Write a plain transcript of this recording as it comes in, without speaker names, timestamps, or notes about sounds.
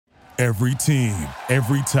Every team,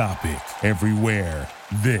 every topic, everywhere.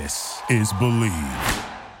 This is Believe.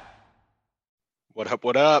 What up,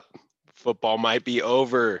 what up? Football might be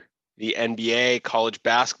over. The NBA, college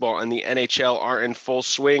basketball, and the NHL are in full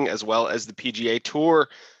swing, as well as the PGA Tour.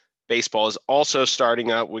 Baseball is also starting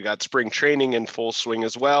up. We got spring training in full swing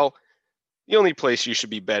as well. The only place you should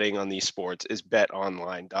be betting on these sports is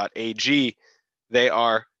betonline.ag. They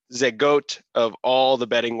are the GOAT of all the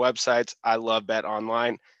betting websites. I love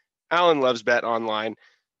BetOnline. Alan loves BetOnline.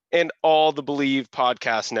 And all the Believe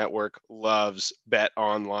podcast network loves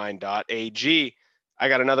betonline.ag. I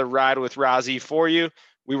got another ride with Razi for you.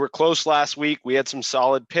 We were close last week. We had some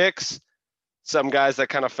solid picks. Some guys that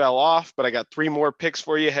kind of fell off, but I got 3 more picks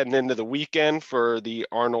for you heading into the weekend for the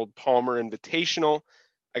Arnold Palmer Invitational.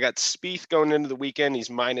 I got Spieth going into the weekend. He's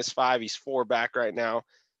 -5. He's 4 back right now.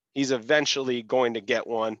 He's eventually going to get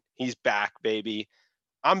one. He's back, baby.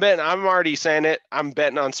 I'm already saying it. I'm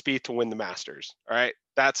betting on Spieth to win the Masters. All right.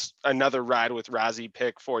 That's another ride with Razi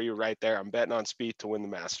pick for you right there. I'm betting on Spieth to win the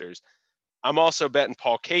Masters. I'm also betting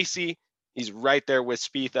Paul Casey. He's right there with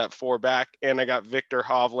Spieth at 4 back. And I got Viktor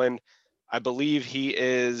Hovland. I believe he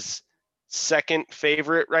is second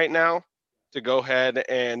favorite right now to go ahead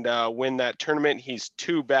and win that tournament. He's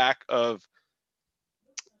 2 back of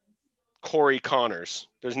Corey Connors.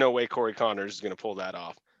 There's no way Corey Connors is going to pull that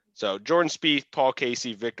off. So Jordan Spieth, Paul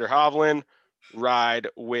Casey, Viktor Hovland, ride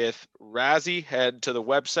with Razi. Head to the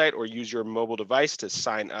website or use your mobile device to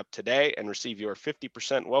sign up today and receive your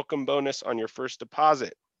 50% welcome bonus on your first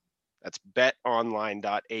deposit. That's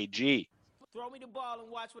betonline.ag. Throw me the ball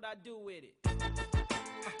and watch what I do with it.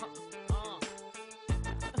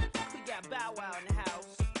 We got Bow Wow in the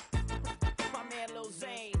house. My man Lil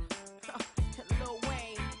Zane. Lil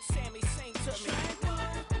Wayne. Sammy sing to me.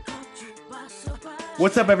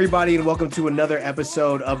 What's up, everybody, and welcome to another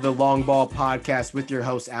episode of the Long Ball Podcast with your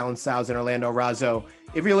hosts, Alan Sowes and Orlando Razzo.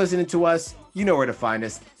 If you're listening to us, you know where to find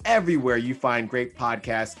us. Everywhere you find great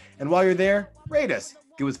podcasts. And while you're there, rate us.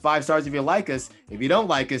 Give us 5 stars if you like us. If you don't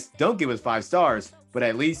like us, don't give us 5 stars. But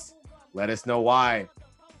at least let us know why.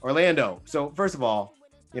 Orlando, so first of all,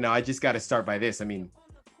 I just got to start by this. I mean,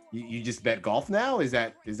 you just bet golf now?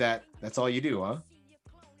 That's all you do, huh?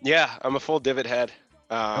 Yeah, I'm a full divot head.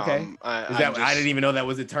 Okay. I didn't even know that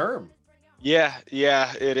was a term. Yeah,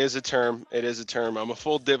 it is a term. I'm a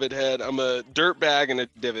full divot head. I'm a dirt bag and a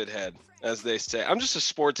divot head, as they say. I'm just a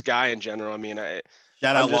sports guy in general. I mean,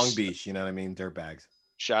 shout out Long Beach, you know what I mean? Dirt bags.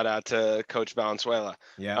 Shout out to Coach Valenzuela.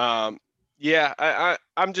 Yeah.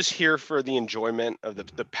 I'm just here for the enjoyment of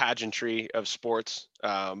the pageantry of sports.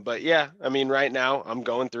 But yeah, I mean, right now I'm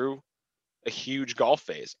going through a huge golf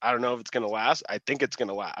phase. I don't know if it's going to last. I think it's going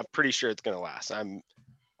to last. I'm pretty sure it's going to last.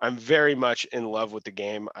 I'm very much in love with the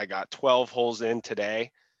game. I got 12 holes in today.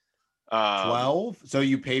 12? So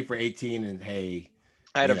you paid for 18 and hey.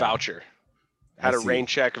 I had a voucher. Had a rain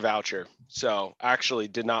check voucher. So actually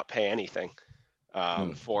did not pay anything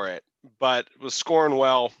for it. But was scoring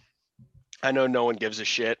well. I know no one gives a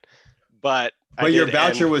shit. But your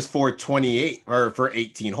voucher was for 28 or for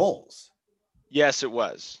 18 holes. Yes, it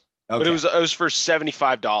was. Okay. But it was for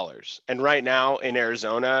 $75. And right now in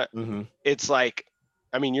Arizona, it's like,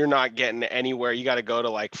 I mean, you're not getting anywhere. You got to go to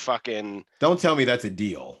like fucking. Don't tell me that's a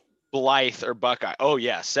deal. Blythe or Buckeye. Oh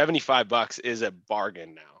yeah, $75 is a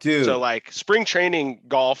bargain now, dude. So like spring training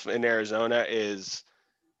golf in Arizona is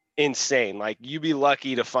insane. Like you'd be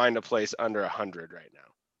lucky to find a place under 100 right now.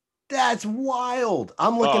 That's wild.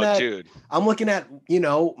 I'm looking at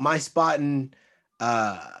my spot in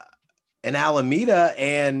Alameda,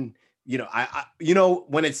 and I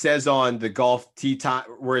when it says on the golf tee time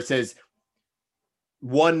where it says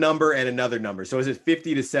one number and another number. So is it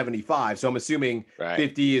 50 to 75? So I'm assuming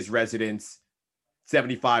 50 is residents,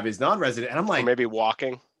 75 is non-resident. And I'm like, or maybe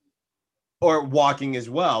walking as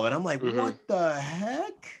well. And I'm like, what the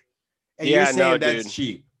heck? And you're saying that's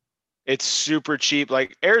cheap. It's super cheap.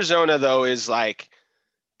 Like Arizona though is like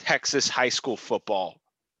Texas high school football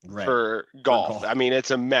for golf. I mean, it's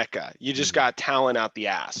a mecca. You just got talent out the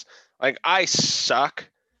ass. Like I suck.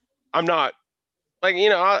 I'm not like,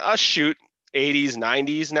 I'll shoot 80s,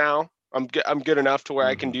 90s now. I'm good enough to where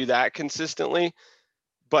I can do that consistently.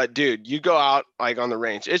 But dude, you go out like on the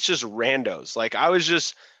range, it's just randos. Like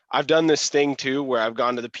I've done this thing too where I've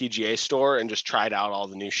gone to the PGA store and just tried out all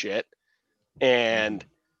the new shit. And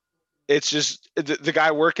it's just the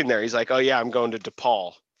guy working there. He's like, "Oh yeah, I'm going to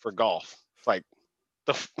DePaul for golf." It's like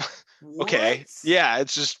okay. Yeah,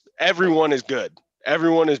 it's just everyone is good.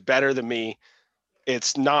 Everyone is better than me.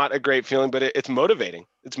 It's not a great feeling, but it's motivating.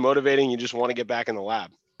 It's motivating. You just want to get back in the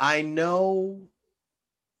lab. I know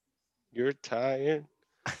you're tired.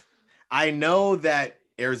 I know that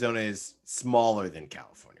Arizona is smaller than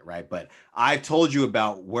California, right? But I've told you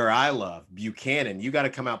about where I love Buchanan. You got to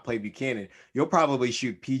come out play Buchanan. You'll probably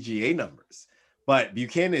shoot PGA numbers. But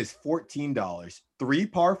Buchanan is $14, 3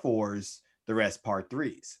 par 4s, the rest par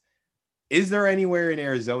 3s. Is there anywhere in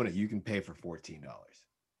Arizona you can pay for $14?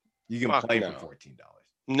 You can Fuck play no. for $14.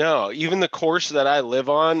 No, even the course that I live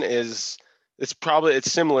on it's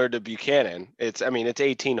similar to Buchanan. It's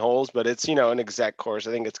 18 holes, but it's, an exact course.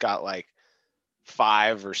 I think it's got like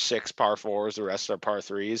 5 or 6 par 4s, the rest are par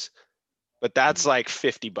 3s. But that's like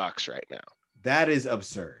 $50 right now. That is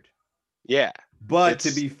absurd. Yeah. But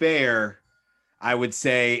to be fair, I would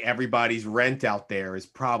say everybody's rent out there is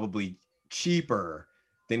probably cheaper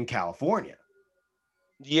than California.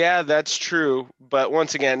 Yeah, that's true. But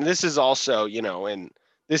once again, this is also, and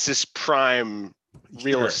this is prime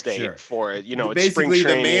real estate for it. It's basically spring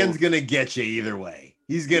training. The man's going to get you either way.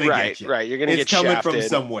 He's going to get you. Right. You're going to get coming shafted. from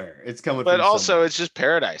somewhere. It's coming but from also somewhere. It's just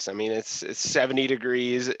paradise. I mean, it's 70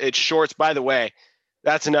 degrees. It's shorts. By the way,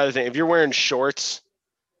 that's another thing. If you're wearing shorts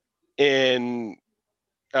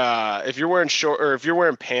if you're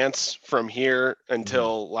wearing pants from here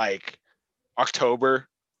until like October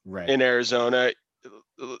in Arizona,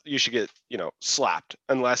 you should get, slapped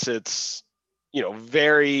unless it's,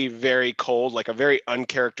 very, very cold, like a very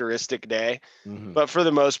uncharacteristic day. But for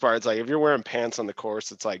the most part, it's like if you're wearing pants on the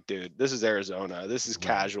course, it's like, dude, this is Arizona. This is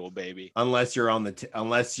casual, baby. Unless you're on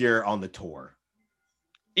the tour.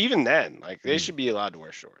 Even then, like they should be allowed to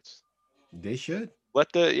wear shorts. They should.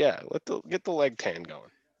 Get the leg tan going.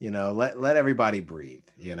 Let everybody breathe,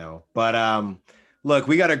 But look,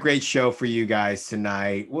 we got a great show for you guys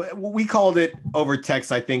tonight. We called it over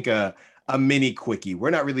text, I think, a mini quickie.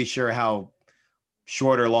 We're not really sure how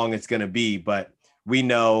short or long it's going to be, but we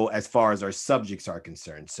know as far as our subjects are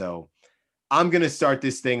concerned. So I'm going to start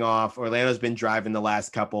this thing off. Orlando's been driving the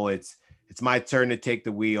last couple. It's my turn to take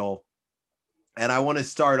the wheel. And I want to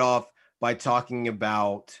start off by talking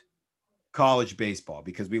about college baseball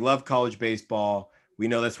because we love college baseball. We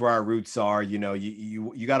know that's where our roots are.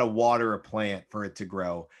 You got to water a plant for it to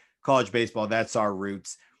grow. College baseball, that's our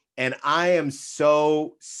roots. And I am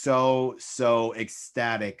so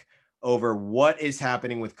ecstatic over what is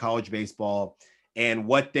happening with college baseball and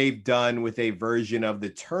what they've done with a version of the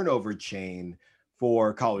turnover chain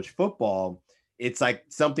for college football. It's like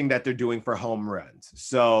something that they're doing for home runs.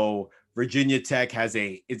 So Virginia Tech has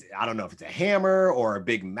I don't know if it's a hammer or a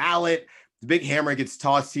big mallet. The big hammer gets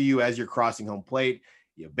tossed to you as you're crossing home plate.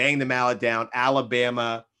 You bang the mallet down.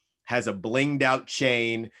 Alabama has a blinged out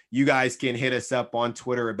chain. You guys can hit us up on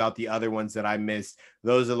Twitter about the other ones that I missed.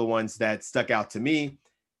 Those are the ones that stuck out to me.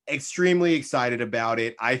 Extremely excited about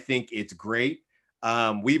it. I think it's great.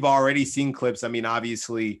 We've already seen clips. I mean,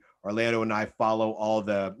 obviously, Orlando and I follow all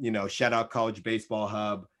the, shout out College Baseball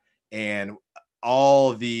Hub and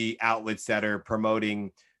all the outlets that are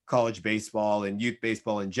promoting college baseball and youth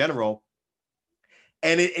baseball in general.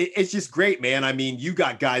 And it's just great, man. I mean, you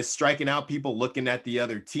got guys striking out, people looking at the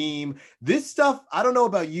other team. This stuff, I don't know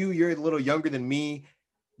about you. You're a little younger than me.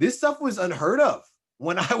 This stuff was unheard of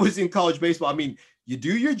when I was in college baseball. I mean, you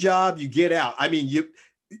do your job, you get out. I mean,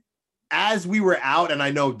 as we were out, and I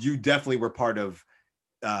know you definitely were part of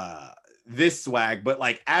this swag, but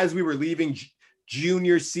like as we were leaving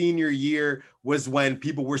junior, senior year was when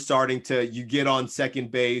people were starting to, you get on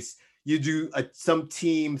second base, you do some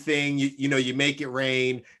team thing, you make it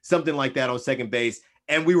rain, something like that on second base.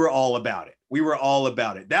 And we were all about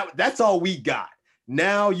it. That's all we got.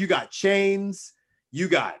 Now you got chains, you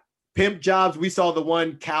got pimp jobs. We saw the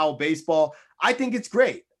one Cal baseball. I think it's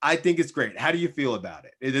great. How do you feel about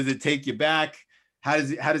it? Does it take you back? How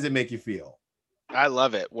does it make you feel? I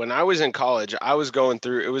love it. When I was in college, I was going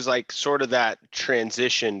through, it was like sort of that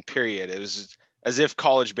transition period. It was as if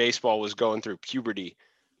college baseball was going through puberty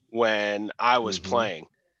when I was playing,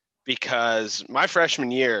 because my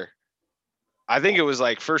freshman year, I think it was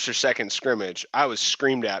like first or second scrimmage, I was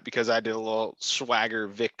screamed at because I did a little swagger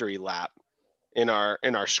victory lap in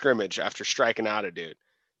our scrimmage after striking out a dude.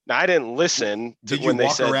 Now I didn't listen to when they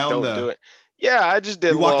said don't do it. Yeah, I just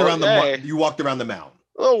did. You walked around the mound.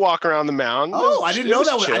 A little walk around the mound. Oh, I didn't know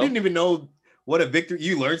that. I didn't even know what a victory.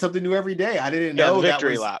 You learn something new every day. I didn't know the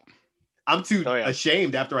victory lap. I'm too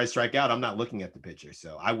ashamed after I strike out. I'm not looking at the pitcher,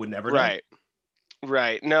 so I would never know.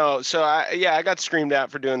 Right. No, so I got screamed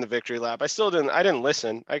at for doing the victory lap. I didn't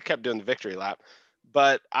listen. I kept doing the victory lap,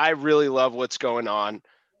 but I really love what's going on.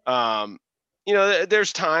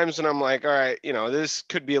 There's times when I'm like, all right, this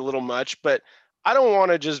could be a little much, but I don't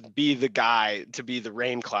want to just be the guy to be the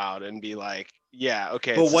rain cloud and be like, yeah,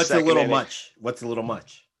 okay. But what's a little much? What's a little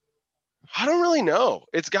much? I don't really know.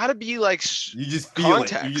 It's got to be like You just feel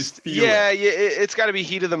context. it. You just feel yeah, it. yeah, it's got to be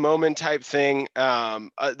heat of the moment type thing.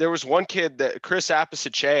 There was one kid that Chris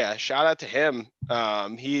Apicicea, shout out to him. I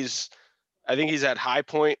think he's at High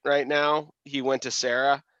Point right now. He went to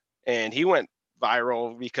Sarah, and he went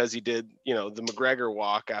viral because he did, the McGregor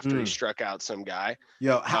walk after he struck out some guy.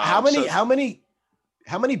 Yo, how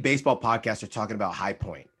many baseball podcasts are talking about High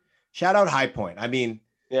Point? Shout out High Point. I mean,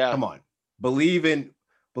 come on, believe in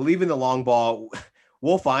the long ball.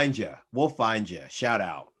 We'll find you. Shout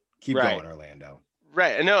out. Keep going, Orlando.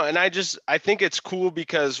 Right. No, and I think it's cool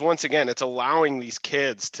because once again, it's allowing these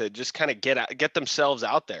kids to just kind of get themselves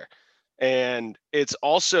out there. And it's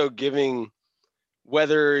also giving,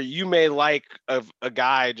 whether you may like a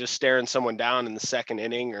guy just staring someone down in the second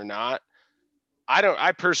inning or not,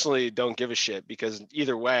 I personally don't give a shit, because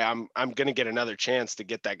either way, I'm going to get another chance to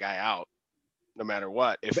get that guy out no matter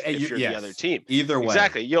what. If you're the other team, either way,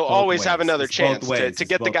 exactly. You'll always have another chance to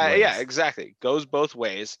get the guy. Ways. Yeah, exactly. Goes both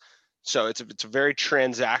ways. So it's a very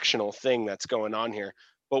transactional thing that's going on here.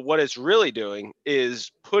 But what it's really doing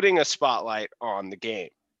is putting a spotlight on the game.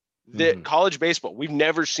 The college baseball, we've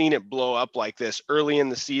never seen it blow up like this early in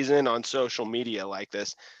the season on social media like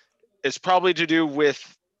this. It's probably to do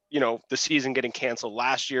with, the season getting canceled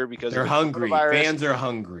last year because they're hungry. Fans are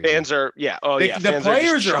hungry. The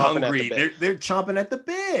players are hungry. They're chomping at the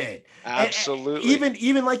bit. Absolutely. And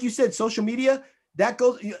even like you said, social media, that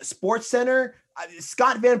goes Sports Center.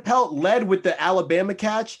 Scott Van Pelt led with the Alabama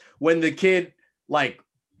catch when the kid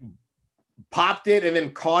popped it and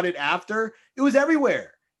then caught it after. It was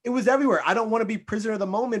everywhere. I don't want to be prisoner of the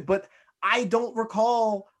moment, but I don't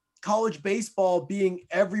recall college baseball being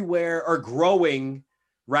everywhere or growing,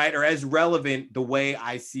 right, or as relevant the way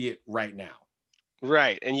I see it right now.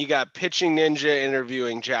 Right. And you got Pitching Ninja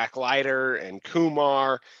interviewing Jack Leiter and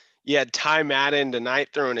Kumar. You had Ty Madden tonight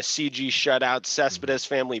throwing a CG shutout. Cespedes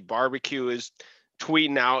Family Barbecue is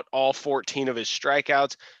tweeting out all 14 of his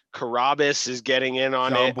strikeouts. Carabas is getting in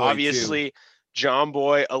on it. Obviously, John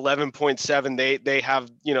Boy, 11.7. They have,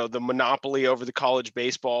 the monopoly over the college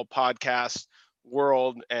baseball podcast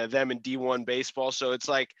world, and them in D1 baseball. So it's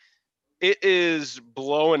like, it is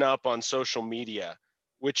blowing up on social media,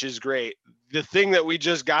 which is great. The thing that we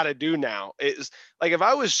just got to do now is, like, if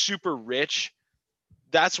I was super rich,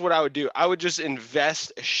 that's what I would do. I would just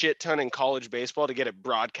invest a shit ton in college baseball to get it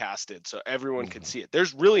broadcasted so everyone can see it.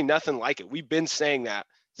 There's really nothing like it. We've been saying that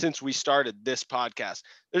since we started this podcast.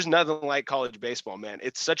 There's nothing like college baseball, man.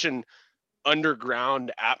 It's such an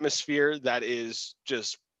underground atmosphere that is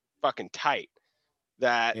just fucking tight.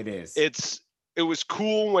 That it is. It was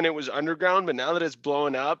cool when it was underground, but now that it's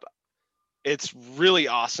blowing up, it's really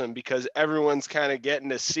awesome because everyone's kind of getting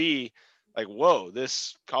to see, like, whoa,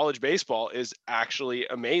 this college baseball is actually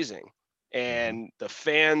amazing. And the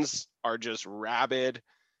fans are just rabid.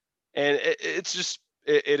 And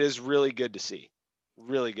it is really good to see.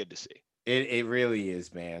 Really good to see. It really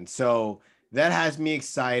is, man. So that has me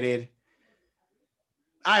excited.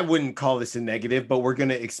 I wouldn't call this a negative, but we're going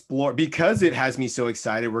to explore, because it has me so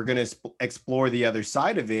excited. We're going to explore the other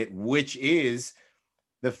side of it, which is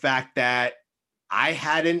the fact that I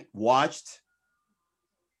hadn't watched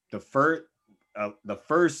the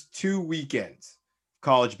first 2 weekends of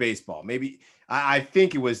college baseball. Maybe I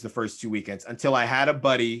think it was the first 2 weekends, until I had a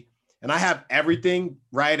buddy, and I have everything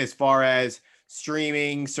right as far as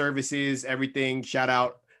streaming services, everything. Shout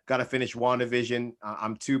out. Got to finish WandaVision.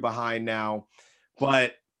 I'm 2 behind now.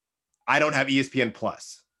 But I don't have ESPN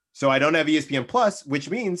Plus. So I don't have ESPN Plus,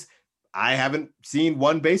 which means I haven't seen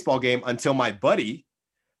one baseball game until my buddy,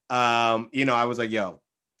 I was like, yo,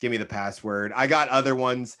 give me the password. I got other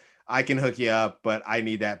ones. I can hook you up, but I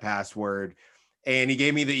need that password. And he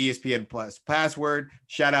gave me the ESPN Plus password.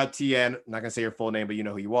 Shout out TN. I'm not going to say your full name, but you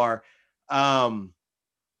know who you are. And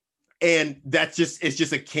it's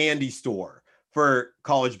just a candy store for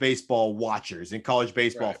college baseball watchers and college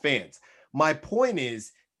baseball fans. My point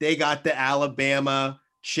is, they got the Alabama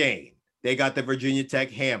chain. They got the Virginia Tech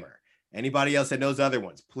hammer. Anybody else that knows other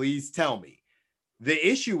ones, please tell me. The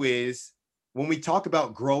issue is, when we talk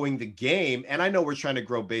about growing the game, and I know we're trying to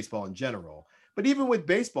grow baseball in general, but even with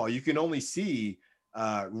baseball, you can only see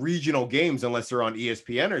regional games unless they're on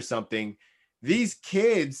ESPN or something. These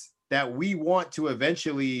kids that we want to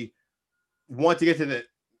eventually want to get to the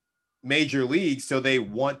major leagues, so they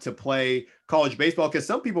want to play college baseball, because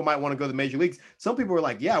some people might want to go to the major leagues. Some people are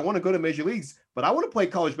like, yeah, I want to go to major leagues, but I want to play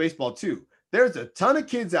college baseball too. There's a ton of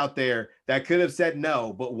kids out there that could have said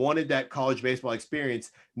no, but wanted that college baseball experience,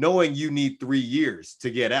 knowing you need 3 years to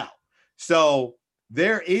get out. So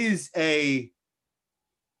there is a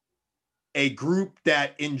group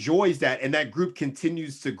that enjoys that, and that group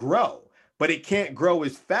continues to grow. but it can't grow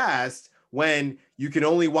as fast when you can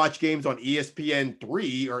only watch games on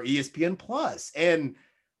ESPN3 or ESPN Plus. And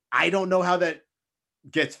I don't know how that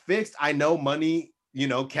gets fixed. I know money,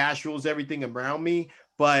 cash rules everything around me,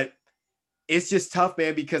 but it's just tough,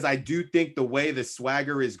 man, because I do think the way the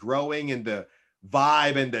swagger is growing and the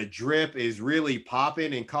vibe and the drip is really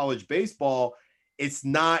popping in college baseball, it's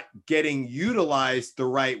not getting utilized the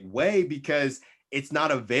right way because it's not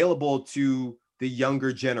available to the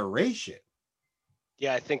younger generation.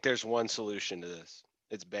 Yeah, I think there's one solution to this.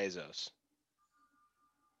 It's Bezos.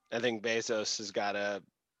 I think Bezos has got to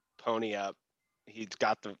pony up.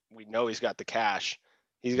 We know he's got the cash.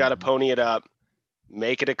 He's got to pony it up,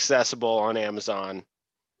 make it accessible on Amazon.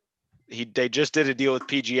 They just did a deal with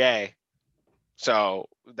PGA. So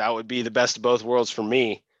that would be the best of both worlds for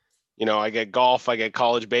me. I get golf, I get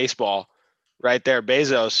college baseball right there.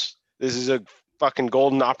 Bezos, this is a fucking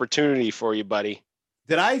golden opportunity for you, buddy.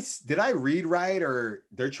 Did I read right, or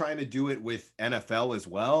they're trying to do it with NFL as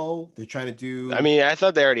well? They're trying to do. I mean, I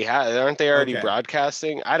thought they already had. Aren't they already Okay.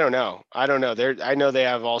 broadcasting? I don't know. I know they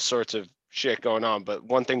have all sorts of shit going on, but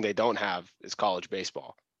one thing they don't have is college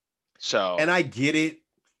baseball. So. And I get it.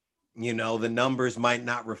 The numbers might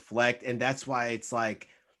not reflect, and that's why it's like,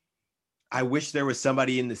 I wish there was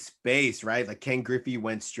somebody in the space, right? Like Ken Griffey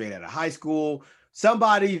went straight out of high school,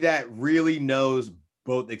 somebody that really knows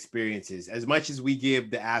both experiences. As much as we give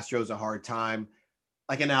the Astros a hard time,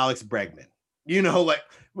 like an Alex Bregman, like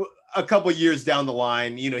a couple years down the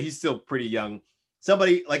line, he's still pretty young.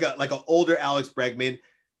 Somebody like an older Alex Bregman,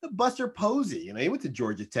 Buster Posey, he went to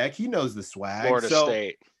Georgia Tech. He knows the swag. Florida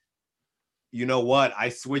State. You know what? I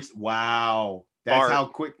switched. Wow. That's Bart. how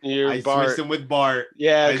quick You're switched him with Bart.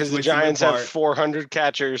 Yeah, because the Giants have 400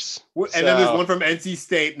 catchers. And then there's one from NC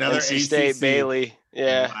State, another NC ACC. State, Bailey.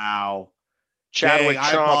 Yeah. Wow. Chadwick Dang,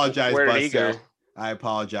 I Trump, apologize, where Buster. did he go? I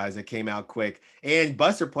apologize. It came out quick. And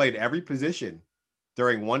Buster played every position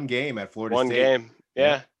during one game at Florida State. One game.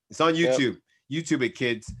 Yeah. It's on YouTube. Yep. YouTube it,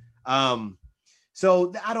 kids.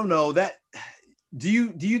 So I don't know that. Do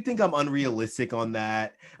you think I'm unrealistic on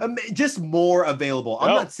that? Just more available.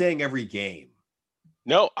 I'm not saying every game.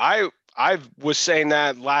 No, I was saying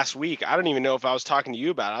that last week. I don't even know if I was talking to you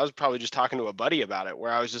about it. I was probably just talking to a buddy about it,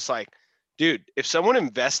 where I was just like, dude, if someone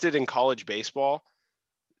invested in college baseball,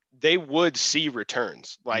 they would see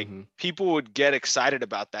returns. Like people would get excited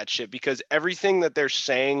about that shit, because everything that they're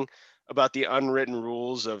saying about the unwritten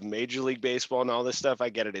rules of Major League Baseball and all this stuff, I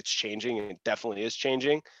get it. It's changing, and it definitely is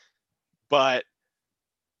changing. But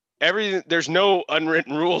there's no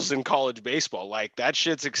unwritten rules in college baseball. Like that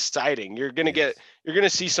shit's exciting. You're going to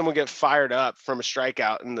see someone get fired up from a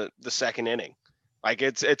strikeout in the second inning. Like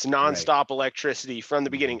it's nonstop electricity from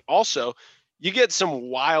the beginning. Also, you get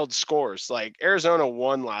some wild scores. Like Arizona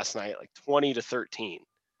won last night, like 20-13.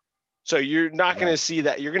 So you're not going to see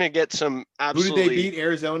that. You're going to get some absolutely. Who did they beat?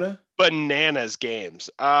 Arizona? Bananas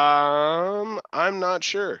games. I'm not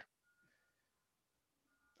sure.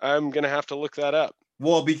 I'm going to have to look that up.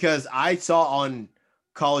 Well, because I saw on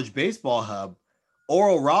College Baseball Hub,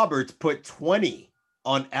 Oral Roberts put 20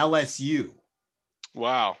 on LSU.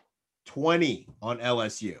 Wow. 20 on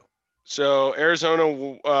LSU. So Arizona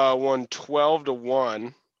won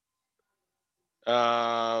 12-1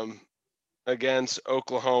 against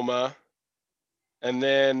Oklahoma. And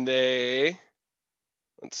then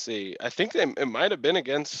let's see, I think it might have been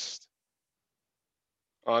against,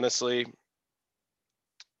 honestly,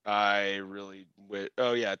 I really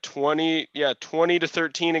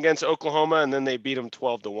 20-13 against Oklahoma, and then they beat them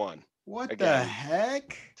 12-1. What the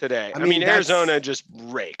heck? Today. I mean Arizona just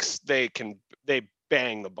rakes. They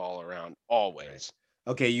bang the ball around always.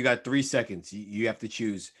 Okay, you got 3 seconds. You have to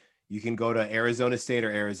choose. You can go to Arizona State or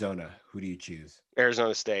Arizona. Who do you choose?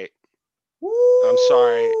 Arizona State. Woo! I'm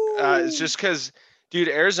sorry. It's just because, dude,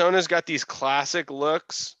 Arizona's got these classic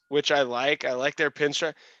looks, which I like. I like their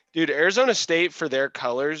pinstripe. Dude, Arizona State, for their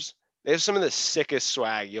colors, they have some of the sickest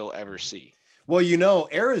swag you'll ever see. Well,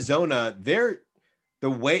 Arizona, the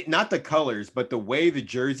way, not the colors, but the way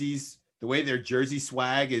their jersey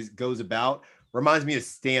swag goes about reminds me of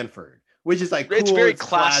Stanford, which is like cool. It's very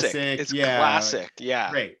classic. It's classic.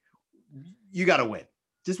 Yeah. Great. You got to win.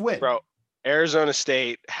 Just win. Bro, Arizona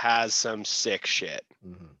State has some sick shit.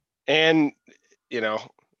 Mm-hmm. And,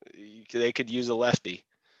 they could use a lefty.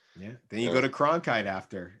 Yeah. Then you go to Cronkite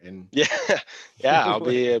after. And yeah, I'll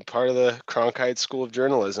be a part of the Cronkite School of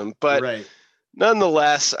Journalism. But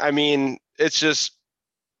nonetheless, I mean, it's just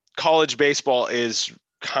college baseball is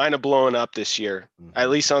kind of blowing up this year, at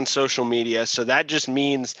least on social media. So that just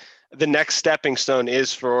means the next stepping stone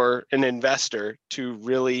is for an investor to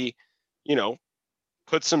really,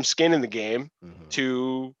 put some skin in the game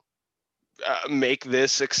to make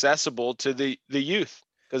this accessible to the youth,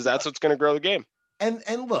 because that's what's going to grow the game.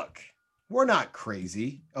 And look, we're not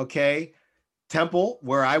crazy, okay? Temple,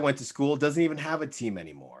 where I went to school, doesn't even have a team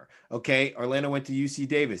anymore. Okay. Orlando went to UC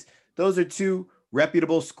Davis. Those are two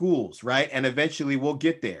reputable schools, right? And eventually we'll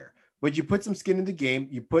get there. But you put some skin in the game,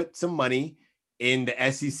 you put some money in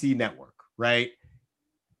the SEC network, right?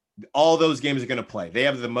 All those games are going to play. They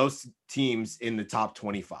have the most teams in the top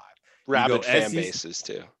 25. Rabid fan bases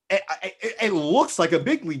too. It looks like a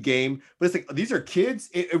big league game, but it's like these are kids.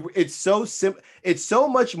 It's so simple. It's so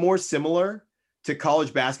much more similar to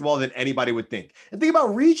college basketball than anybody would think. And think about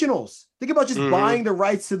regionals. Think about just buying the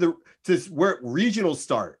rights to where regionals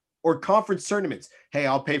start or conference tournaments. Hey,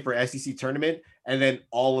 I'll pay for SEC tournament and then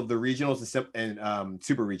all of the regionals and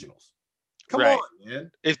super regionals. Come on,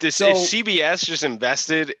 man. If CBS just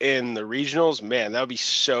invested in the regionals, man, that would be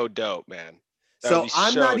so dope, man. So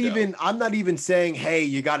I'm not even saying, hey,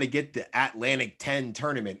 you got to get the Atlantic 10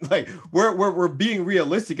 tournament. Like we're being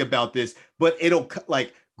realistic about this, but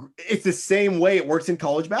it's the same way it works in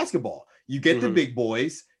college basketball. You get the big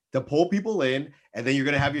boys to pull people in, and then you're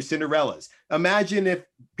going to have your Cinderellas. Imagine if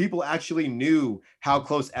people actually knew how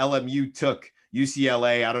close LMU took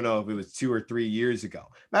UCLA. I don't know if it was 2 or 3 years ago.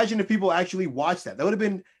 Imagine if people actually watched that. That would have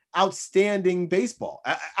been outstanding baseball,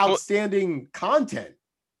 outstanding content.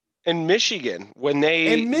 In Michigan, when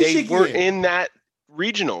they were in that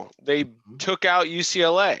regional, they took out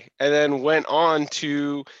UCLA and then went on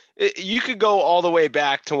to, you could go all the way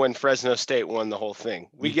back to when Fresno State won the whole thing.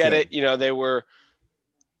 We get it. You know, they were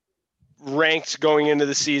ranked going into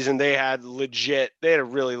the season. They had a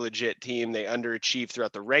really legit team. They underachieved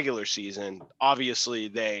throughout the regular season. Obviously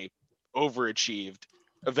they overachieved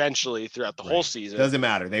eventually throughout the whole season. Doesn't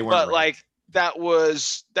matter. They weren't ranked. That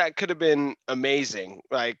could have been amazing.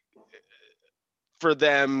 Like, For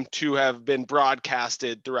them to have been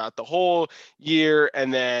broadcasted throughout the whole year,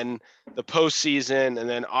 and then the postseason, and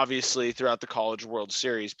then obviously throughout the College World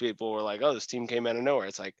Series, people were like, "Oh, this team came out of nowhere."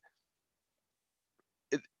 It's like,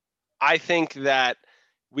 I think that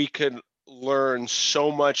we could learn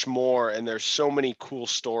so much more, and there's so many cool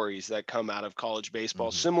stories that come out of college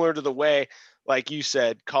baseball, similar to the way, like you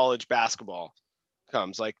said, college basketball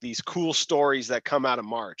comes. Like these cool stories that come out of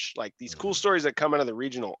March, like these cool stories that come out of the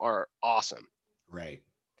regional are awesome. Right.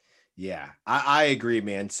 Yeah, I agree,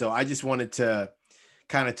 man. So I just wanted to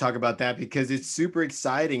kind of talk about that because it's super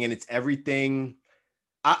exciting and it's everything.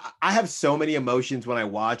 I have so many emotions when I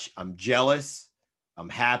watch. I'm jealous. I'm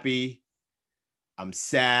happy. I'm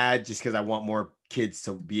sad just because I want more kids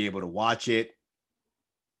to be able to watch it.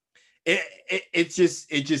 It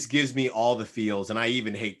just gives me all the feels. And I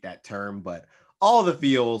even hate that term, but all the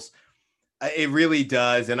feels. It really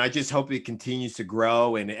does. And I just hope it continues to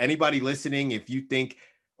grow. And anybody listening, if you think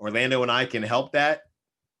Orlando and I can help that,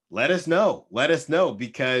 let us know. Let us know,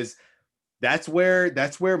 because that's where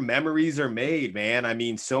memories are made, man. I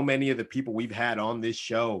mean, so many of the people we've had on this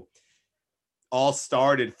show all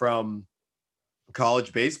started from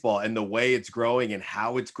college baseball and the way it's growing and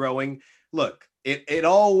how it's growing. Look, it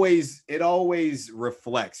always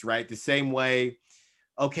reflects, right? The same way.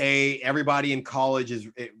 Okay, everybody in college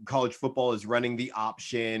football is running the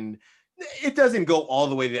option. It doesn't go all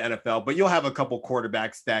the way to the NFL, but you'll have a couple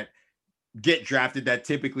quarterbacks that get drafted that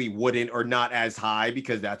typically wouldn't or not as high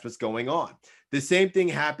because that's what's going on. The same thing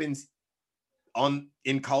happens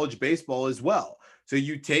in college baseball as well. So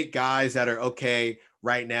you take guys that are okay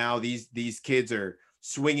right now. These kids are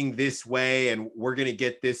swinging this way, and we're gonna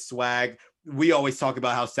get this swag. We always talk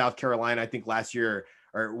about how South Carolina, I think last year,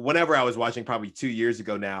 or whenever I was watching, probably 2 years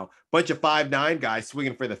ago now, bunch of 5'9" guys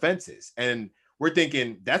swinging for the fences. And we're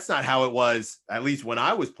thinking that's not how it was, at least when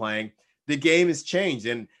I was playing. The game has changed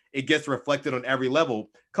and it gets reflected on every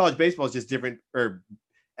level. College baseball is just different, or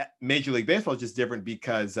Major League Baseball is just different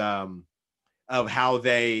because of how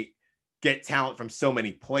they get talent from so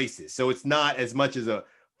many places. So it's not as much as a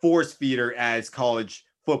force feeder as college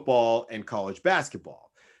football and college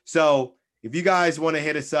basketball. So if you guys want to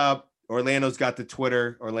hit us up, Orlando's got the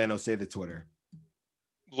Twitter. Orlando, say the Twitter.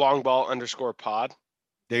 Longball_pod.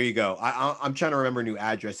 There you go. I'm trying to remember new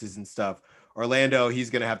addresses and stuff. Orlando, he's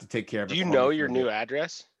going to have to take care of it. Do you know your new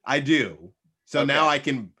address? I do. So now I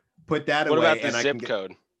can put that away. What about the zip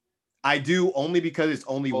code? I do, only because it's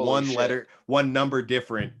only one number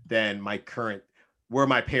different than my current, where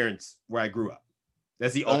I grew up.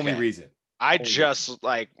 That's the only reason. I just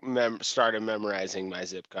started memorizing my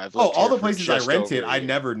zip code. All the places I rented, I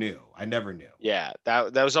never knew. Yeah,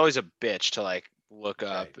 that was always a bitch to look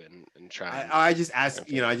up and try. I just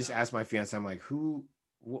asked, I just asked my fiance. I'm like,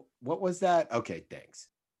 what was that? Okay, thanks.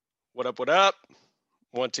 What up?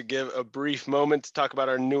 Want to give a brief moment to talk about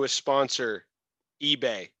our newest sponsor,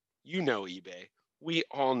 eBay. You know eBay. We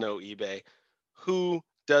all know eBay. Who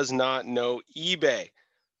does not know eBay?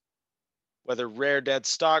 Whether rare dead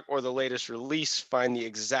stock or the latest release, find the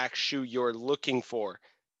exact shoe you're looking for.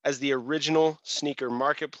 As the original sneaker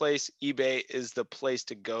marketplace, eBay is the place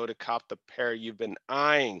to go to cop the pair you've been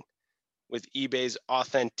eyeing. With eBay's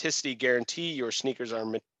authenticity guarantee, your sneakers are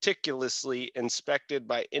meticulously inspected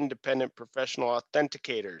by independent professional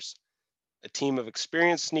authenticators. A team of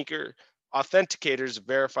experienced sneaker authenticators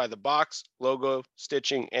verify the box, logo,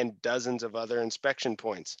 stitching, and dozens of other inspection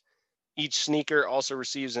points. Each sneaker also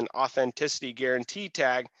receives an authenticity guarantee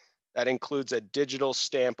tag that includes a digital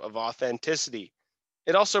stamp of authenticity.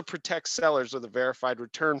 It also protects sellers with a verified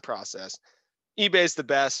return process. eBay's the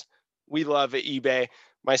best. We love eBay.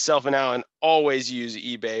 Myself and Alan always use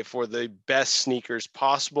eBay for the best sneakers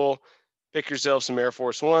possible. Pick yourself some Air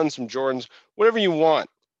Force Ones, some Jordans, whatever you want.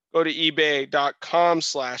 Go to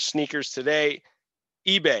ebay.com/sneakers today.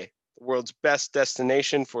 eBay, the world's best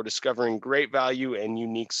destination for discovering great value and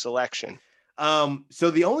unique selection.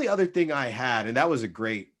 So the only other thing I had, and that was a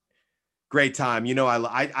great time. You know,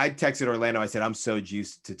 I texted Orlando. I said, I'm so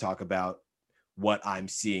juiced to talk about what I'm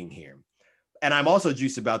seeing here. And I'm also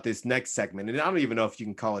juiced about this next segment. And I don't even know if you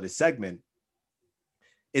can call it a segment.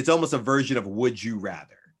 It's almost a version of Would You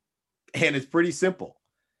Rather. And it's pretty simple.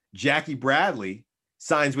 Jackie Bradley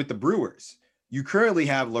signs with the Brewers. You currently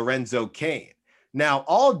have Lorenzo Cain. Now,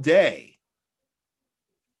 all day,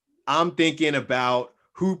 I'm thinking about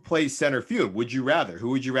who plays center field. Would you rather? Who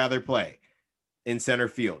would you rather play in center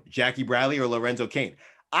field? Jackie Bradley or Lorenzo Cain?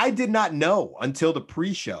 I did not know until the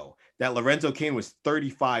pre-show that Lorenzo Cain was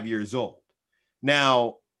 35 years old.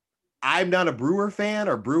 Now, I'm not a Brewer fan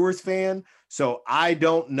or Brewers fan, so I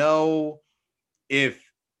don't know if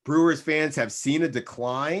Brewers fans have seen a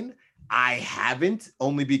decline. I haven't,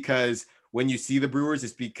 only because when you see the Brewers,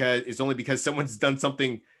 it's only because someone's done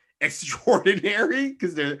something extraordinary,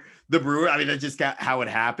 because they're the Brewer. I mean, that's just how it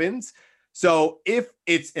happens. So if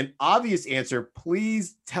it's an obvious answer,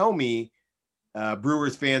 please tell me,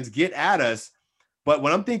 Brewers fans, get at us. But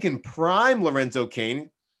when I'm thinking prime Lorenzo Cain,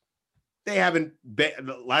 they haven't.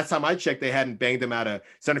 Last time I checked, they hadn't banged him out of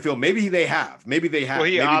center field. Maybe they have. Well, he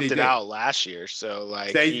maybe opted out last year, so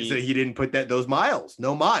like so he didn't put those miles.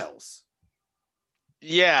 No miles.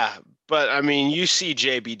 Yeah, but I mean, you see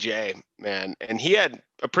JBJ, man, and he had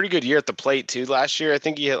a pretty good year at the plate too last year. I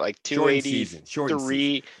think he hit like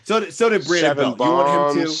 283. So did Brandon Belt. Bombs. You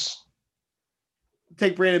want him to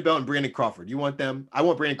take Brandon Belt and Brandon Crawford? You want them? I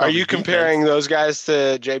want Brandon Crawford. Are you comparing those guys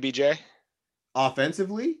to JBJ?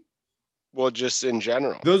 Offensively? Well, just in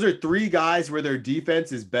general. Those are three guys where their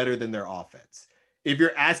defense is better than their offense. If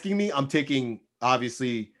you're asking me, I'm taking,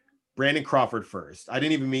 obviously, Brandon Crawford first. I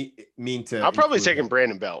didn't even mean to. I'm probably taking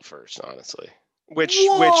Brandon Belt first, honestly.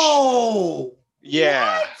 Whoa!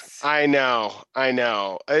 Yeah, What? I know.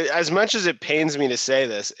 As much as it pains me to say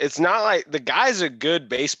this, it's not like the guy's a good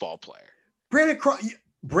baseball player.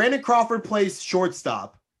 Brandon Crawford plays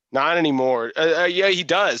shortstop. Not anymore. Yeah, he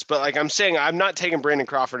does. But like I'm saying, I'm not taking Brandon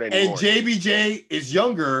Crawford anymore. And JBJ is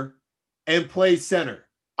younger and plays center.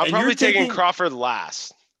 I'm probably taking Crawford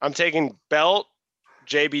last. I'm taking Belt,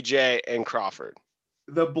 JBJ, and Crawford.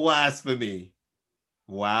 The blasphemy.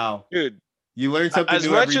 Wow. Dude. You learn something as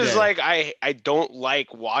new much every day. as like I don't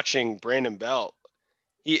like watching Brandon Belt.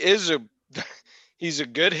 He's a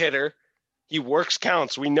good hitter. He works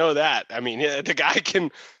counts. We know that. I mean, the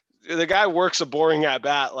guy works a boring at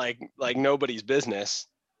bat like nobody's business.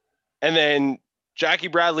 And then Jackie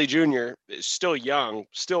Bradley Jr. is still young,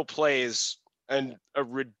 still plays a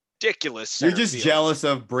ridiculous. You're just field. jealous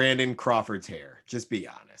of Brandon Crawford's hair. Just be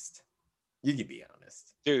honest. You can be honest.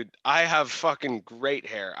 Dude, I have fucking great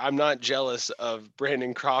hair. I'm not jealous of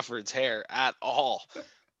Brandon Crawford's hair at all.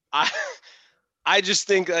 I just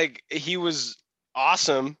think like he was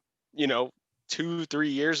awesome, 2-3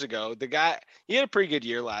 years ago. The guy, he had a pretty good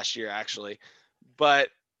year last year, actually, but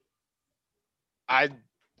I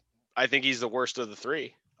think he's the worst of the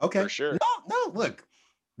three. Okay, for sure. No. Look,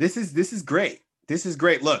 this is great. This is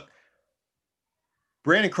great. Look,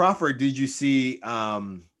 Brandon Crawford. Did you see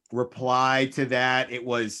reply to that? It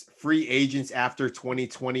was free agents after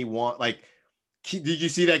 2021. Like, did you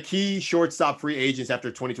see that key shortstop free agents after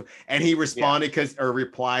 2020? And he responded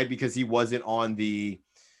replied because he wasn't on the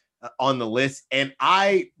list. And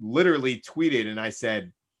I literally tweeted and I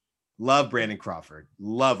said, love Brandon Crawford.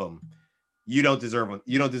 Love him. You don't deserve him.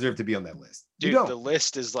 You don't deserve to be on that list. Dude, the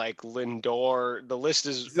list is like Lindor. The list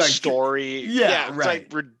is like, Story. Yeah, it's right. like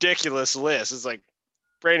ridiculous list. It's like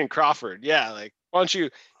Brandon Crawford. Yeah, like Why don't you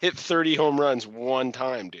hit 30 home runs one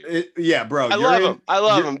time, dude? Yeah, bro. I love him. I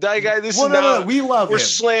love him. That guy. This is no. We love we're him.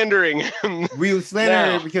 slandering him. We slander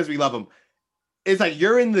now. him because we love him. It's like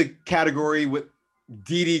you're in the category with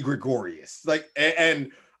Didi Gregorius, like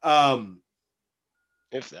and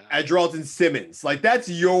if that. Adrelton Simmons, like that's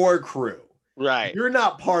your crew. Right. You're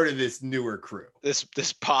not part of this newer crew. This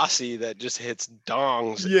posse that just hits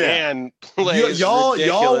dongs Yeah. and plays y'all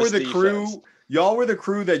were the defense. crew. Y'all were the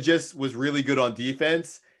crew that just was really good on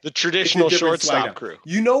defense. The traditional It's a different shortstop swag. crew.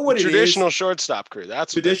 You know what The it is? traditional shortstop crew.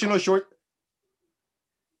 That's what Traditional short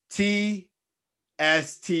TSTP,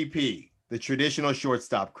 the traditional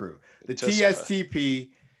shortstop crew. The Just, TSTP.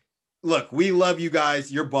 Look, we love you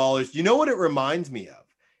guys. You're ballers. You know what it reminds me of?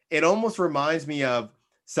 It almost reminds me of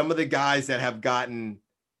some of the guys that have gotten,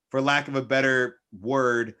 for lack of a better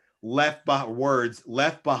word, left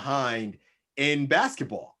behind in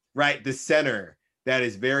basketball, right? The center that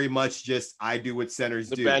is very much just I do what centers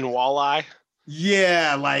the do. Ben Walleye.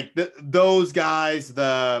 Yeah, like those guys,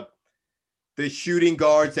 the shooting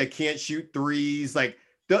guards that can't shoot threes, like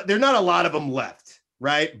there are not a lot of them left,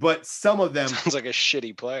 right? But some of them Sounds like a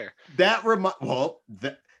shitty player. that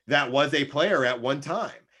was a player at one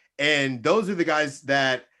time. And those are the guys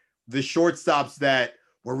that the shortstops that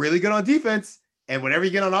were really good on defense. And whenever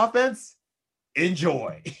you get on offense,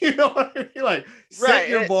 enjoy. You know what I mean? Like set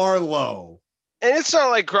your bar low. And it's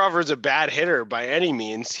not like Crawford's a bad hitter by any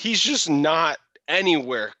means. He's just not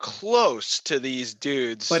anywhere close to these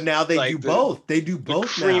dudes. But now they do both. They do both.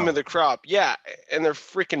 Cream now. of the crop. Yeah. And they're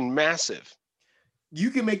freaking massive.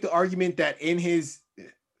 You can make the argument that in his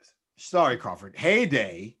Crawford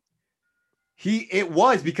heyday, it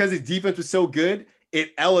was because his defense was so good,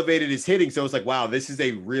 it elevated his hitting. So it's like, wow, this is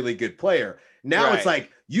a really good player. Now It's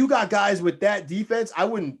like you got guys with that defense. I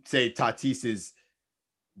wouldn't say Tatis is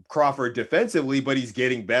Crawford defensively, but he's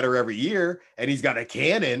getting better every year, and he's got a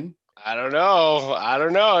cannon. I don't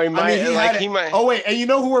know. He might. Oh wait, and you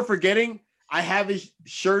know who we're forgetting? I have his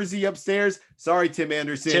jersey upstairs. Sorry, Tim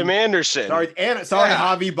Anderson. Sorry,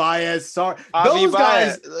 Javi Baez. Sorry,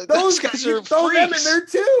 those guys are throw them in there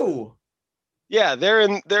too. Yeah, they're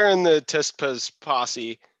in the Tispa's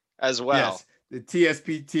posse as well. Yes, the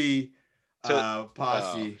TSPT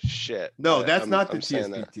posse. Oh, shit. No, that's not the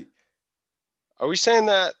TSPT. That. Are we saying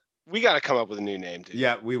that? We got to come up with a new name, dude.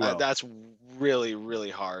 Yeah, we will. That's really, really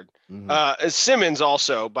hard. Mm-hmm. Simmons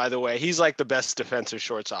also, by the way, he's like the best defensive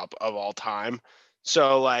shortstop of all time.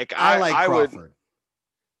 So like, I like Crawford.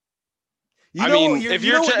 If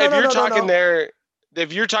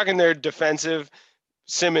you're talking their defensive,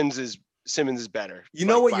 Simmons is better. You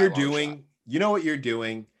know what you're doing? You know what you're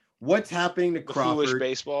doing? What's happening to Crawford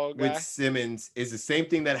baseball guy? with Simmons is the same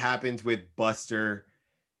thing that happens with Buster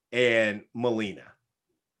and Molina.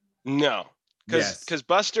 No, because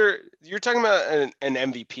Buster, you're talking about an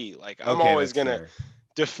MVP. Like I'm always gonna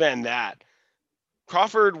defend that.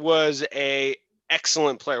 Crawford was a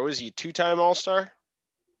excellent player. Was he a 2-time All-Star?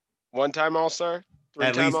 1-time All-Star?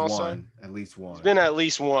 3-time All-Star? At least one. He's been at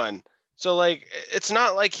least one. So like, it's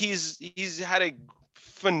not like he's had a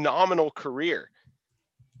phenomenal career.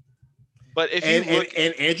 But if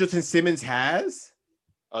and Andrelton Simmons has,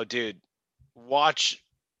 oh dude, watch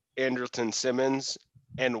Andrelton Simmons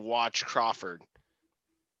and watch Crawford.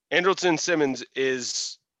 Andrelton Simmons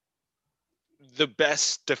is the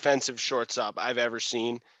best defensive shortstop I've ever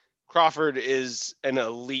seen. Crawford is an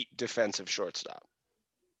elite defensive shortstop.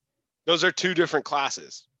 Those are two different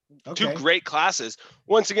classes. Okay. Two great classes.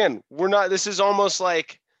 Once again, this is almost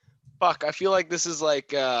like, I feel like this is like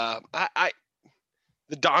the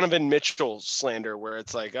Donovan Mitchell slander where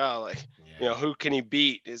it's like, who can he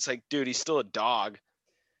beat? It's like, dude, he's still a dog.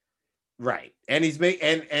 Right. And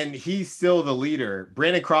he's still the leader.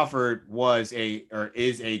 Brandon Crawford is a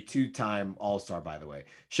 2-time All-Star, by the way.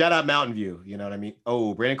 Shout out Mountain View. You know what I mean?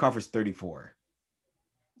 Oh, Brandon Crawford's 34.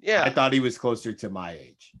 Yeah. I thought he was closer to my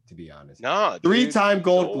age, to be honest. No, 3-time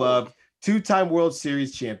Gold Glove, 2-time World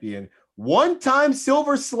Series champion, 1-time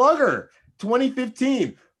Silver Slugger,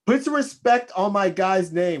 2015. Put some respect on my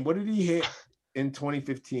guy's name. What did he hit in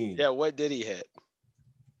 2015? Yeah, what did he hit?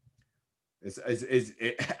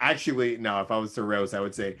 Actually, no, if I was to roast, I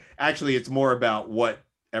would say, actually, it's more about what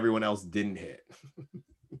everyone else didn't hit.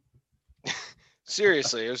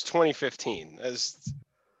 Seriously, it was 2015.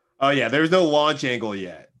 Oh, yeah, there's no launch angle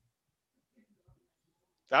yet.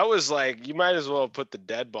 That was like, you might as well put the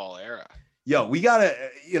dead ball era. Yo, we got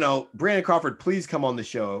to, Brandon Crawford, please come on the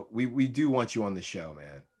show. We do want you on the show,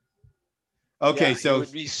 man. Okay, so. You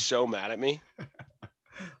would be so mad at me.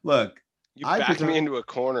 Look. You backed me into a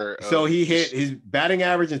corner. So he hit his batting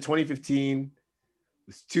average in 2015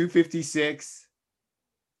 was 256.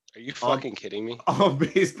 Are you fucking kidding me? On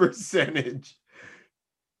base percentage,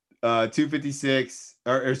 256,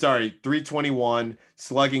 or sorry, 321,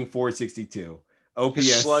 slugging 462, OPS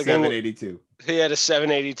His slugging- 782. He had a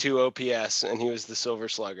 782 OPS, and he was the Silver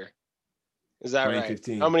Slugger. Is that right?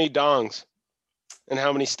 2015. How many dongs and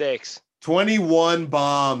how many steaks? 21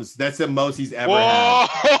 bombs. That's the most he's ever had.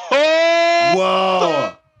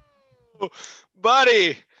 Whoa! Whoa.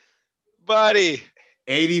 Buddy.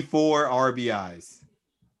 84 RBIs.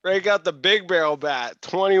 Break out the big barrel bat.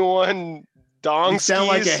 21 dongs. You sound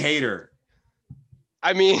like a hater.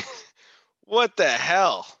 I mean, what the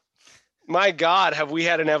hell? My God, have we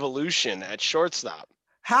had an evolution at shortstop?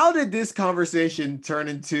 How did this conversation turn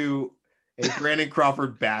into a Brandon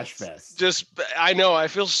Crawford bash fest? I know, I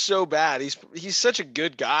feel so bad. He's such a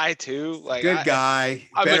good guy too. Like good guy,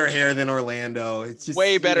 better hair than Orlando. It's just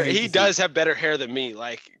way better. He does have better hair than me.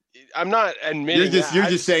 Like, I'm not admitting you're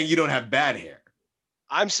just saying you don't have bad hair.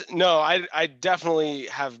 I definitely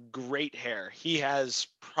have great hair. He has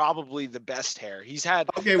probably the best hair. He's had.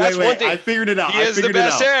 Okay, wait. I figured it out. He has the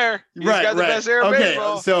best hair. He's got the best hair. Okay,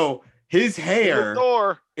 baseball. so his hair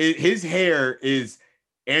is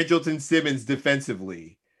Andrelton Simmons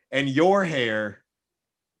defensively, and your hair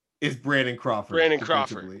is Brandon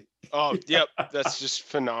Crawford. Oh, yep. That's just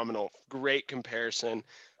phenomenal. Great comparison.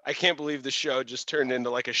 I can't believe the show just turned into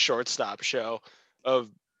like a shortstop show of.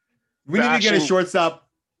 We need to get a shortstop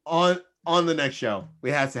on the next show.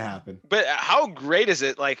 It has to happen. But how great is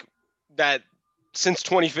it, like, that since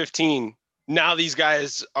 2015, now these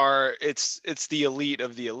guys are it's the elite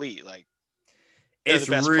of the elite. Like, it's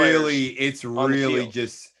really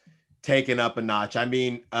just taken up a notch. I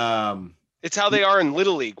mean, it's how they are in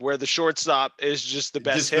Little League, where the shortstop is just the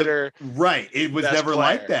best hitter. Right. It was never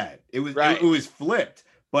like that. It was flipped.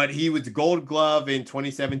 But he was Gold Glove in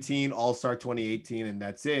 2017, All-Star 2018, and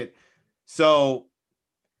that's it. So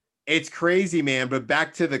it's crazy, man. But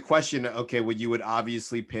back to the question, okay, well, you would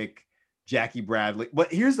obviously pick Jackie Bradley.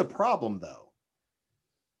 But here's the problem, though.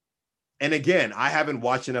 And again, I haven't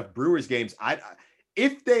watched enough Brewers games.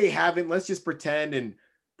 If they haven't, let's just pretend. And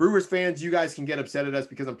Brewers fans, you guys can get upset at us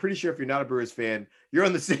because I'm pretty sure if you're not a Brewers fan, you're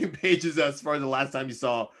on the same page as us as far as the last time you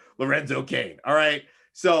saw Lorenzo Cain. All right.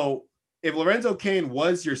 So if Lorenzo Cain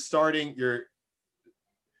was your starting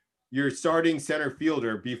center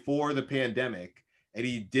fielder before the pandemic, and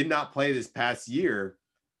he did not play this past year,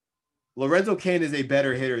 Lorenzo Cain is a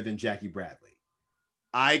better hitter than Jackie Bradley.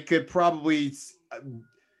 I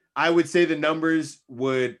would say the numbers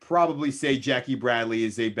would probably say Jackie Bradley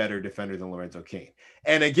is a better defender than Lorenzo Cain.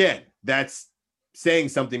 And again, that's saying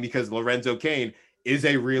something because Lorenzo Cain is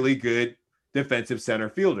a really good defensive center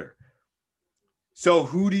fielder. So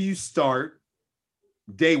who do you start?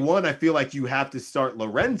 Day one, I feel like you have to start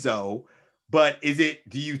Lorenzo, but do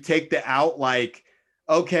you take the out like,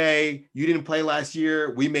 okay, you didn't play last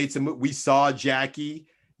year. We saw Jackie,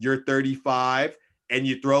 you're 35, and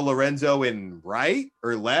you throw Lorenzo in right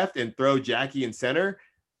or left and throw Jackie in center.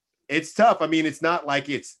 It's tough. I mean, it's not like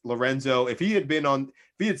it's Lorenzo. If he had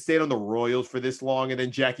stayed on the Royals for this long and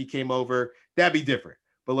then Jackie came over, that'd be different.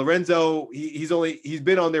 But Lorenzo, he's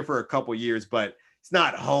been on there for a couple years, but it's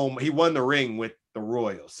not home. He won the ring with the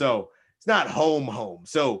Royals, so it's not home.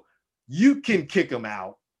 So you can kick him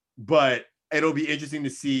out, but it'll be interesting to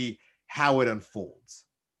see how it unfolds.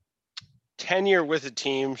 Tenure with a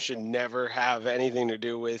team should never have anything to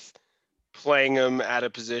do with playing them at a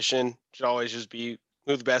position. It should always just be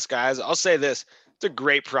who the best guys. I'll say this: it's a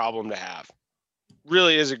great problem to have.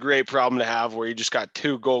 Really is a great problem to have where you just got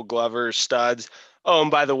two Gold Glover studs. Oh,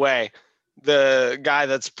 and by the way, the guy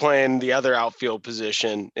that's playing the other outfield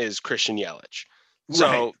position is Christian Yelich.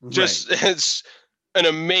 So it's an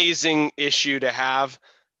amazing issue to have.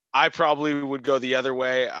 I probably would go the other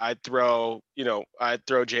way. I'd throw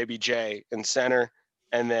JBJ in center,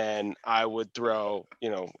 and then I would throw,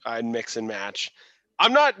 I'd mix and match.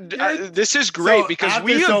 This is great because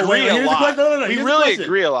we agree a lot. We really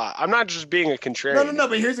agree a lot. I'm not just being a contrarian. No,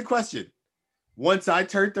 but here's the question. Once I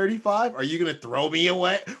turn 35, are you going to throw me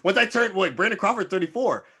away? Once I turn, Brandon Crawford,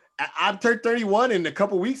 34. I'm turned 31 in a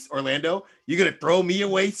couple weeks, Orlando. You going to throw me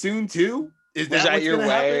away soon too? Was that your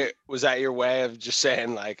way? Happen? Was that your way of just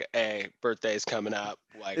saying like, "Hey, birthday's coming up"?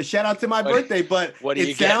 Like, shout out to my birthday, but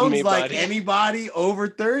it sounds like buddy? Anybody over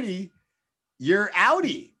 30, you're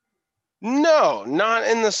outie. No, not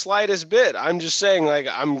in the slightest bit. I'm just saying, like,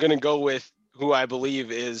 I'm gonna go with who I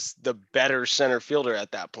believe is the better center fielder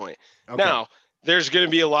at that point. Okay. Now, there's gonna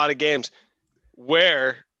be a lot of games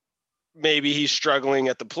where maybe he's struggling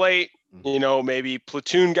at the plate. Maybe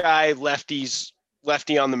platoon guy,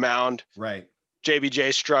 lefty on the mound. Right.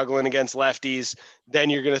 JBJ struggling against lefties. Then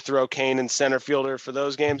you're going to throw Kane in center fielder for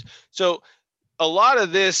those games. So a lot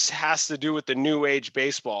of this has to do with the new age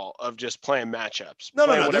baseball of just playing matchups. No.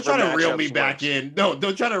 They're trying to reel me back works. in. No,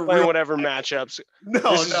 don't try to play whatever matchups. This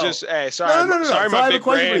is just, hey, sorry. No. Sorry, So my big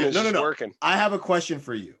brain is just working. I have a question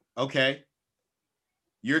for you. Okay.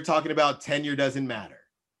 You're talking about tenure doesn't matter.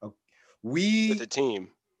 Okay. With the team.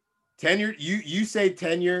 Tenure, you say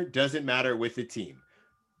tenure doesn't matter with the team.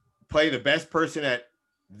 Play the best person at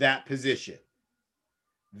that position.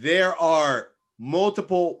 There are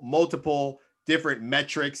multiple different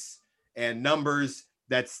metrics and numbers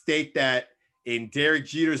that state that in Derek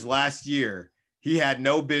Jeter's last year, he had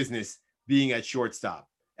no business being at shortstop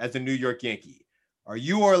as a New York Yankee. Are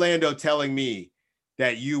you, Orlando, telling me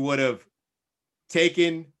that you would have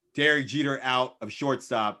taken Derek Jeter out of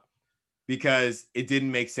shortstop because it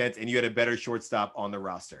didn't make sense and you had a better shortstop on the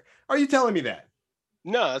roster? Are you telling me that?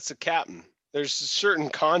 No, that's a captain. There's a certain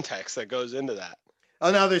context that goes into that.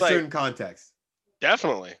 Oh, now there's certain context.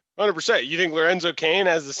 Definitely. 100%. You think Lorenzo Cain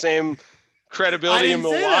has the same credibility in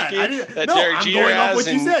Milwaukee that Derek Jeter has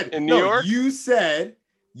in New York? You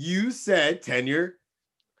said tenure.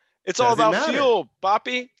 It's all about feel,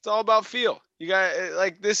 Boppy. It's all about feel. You got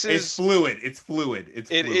it's fluid. It's fluid.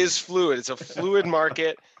 It is fluid. It's a fluid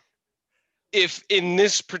market. If in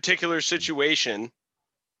this particular situation,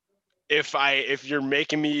 if I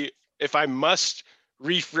must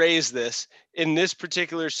rephrase this, in this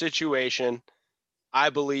particular situation, I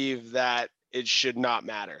believe that it should not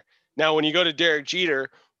matter. Now, when you go to Derek Jeter,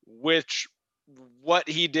 what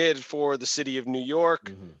he did for the city of New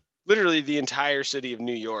York, literally the entire city of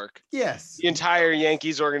New York. Yes. The entire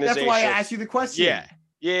Yankees organization. That's why I asked you the question.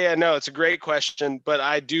 Yeah. No, it's a great question, but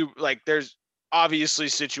I do there's obviously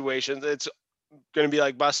situations. It's going to be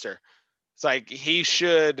like Buster. It's like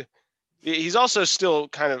he's also still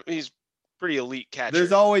he's pretty elite catcher.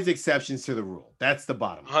 There's always exceptions to the rule. That's the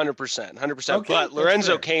bottom. 100%. Okay, but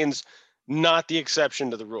Lorenzo Cain's not the exception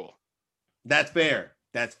to the rule. That's fair.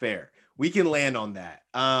 We can land on that.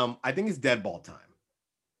 I think it's dead ball time.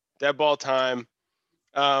 Dead ball time.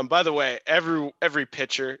 By the way, every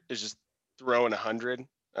pitcher is just throwing 100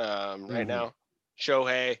 right now.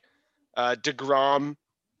 Shohei, DeGrom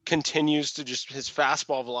continues to his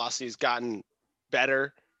fastball velocity has gotten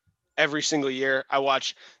better every single year. I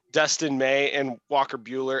watch Dustin May and Walker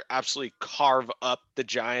Buehler absolutely carve up the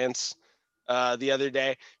Giants the other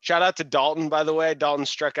day. Shout out to Dalton, by the way. Dalton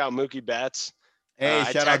struck out Mookie Betts. Hey,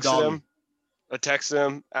 shout out Dalton. I texted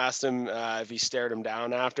him, asked him if he stared him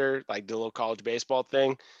down after, did a little college baseball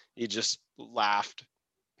thing. He just laughed.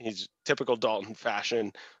 He's typical Dalton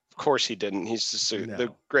fashion. Of course he didn't. He's just the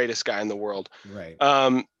greatest guy in the world. Right.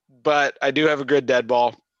 But I do have a good dead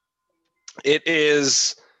ball. It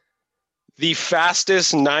is the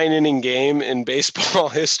fastest 9-inning game in baseball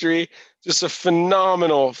history. Just a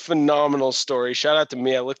phenomenal story. Shout out to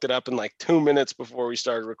me. I looked it up in 2 minutes before we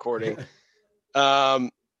started recording.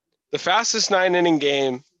 The fastest 9-inning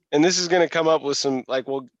game, and this is going to come up with some,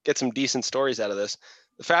 we'll get some decent stories out of this.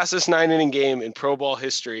 The fastest 9-inning game in pro ball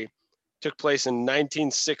history took place in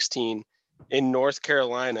 1916 in North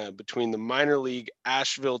Carolina between the minor league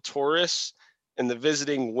Asheville Taurus and the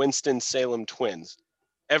visiting Winston-Salem Twins.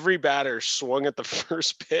 Every batter swung at the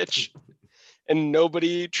first pitch, and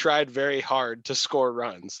nobody tried very hard to score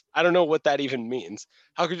runs. I don't know what that even means.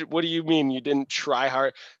 What do you mean you didn't try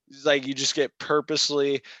hard? It's you just get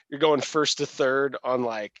you're going first to third on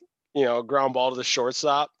a ground ball to the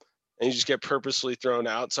shortstop, and you just get purposely thrown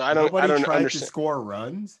out. So I don't understand. To score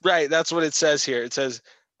runs. Right. That's what it says here. It says,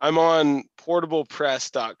 I'm on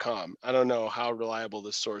portablepress.com. I don't know how reliable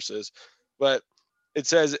this source is, but it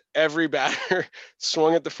says every batter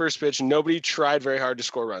swung at the first pitch. And nobody tried very hard to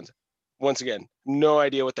score runs. Once again, no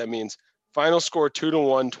idea what that means. Final score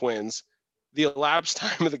 2-1 Twins. The elapsed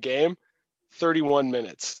time of the game, 31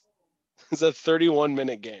 minutes. It's a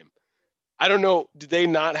 31-minute game. I don't know. Did they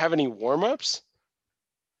not have any warm-ups?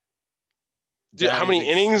 How many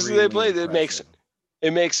innings do they play?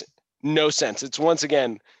 It makes no sense. It's once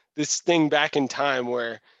again this thing back in time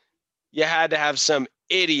where you had to have some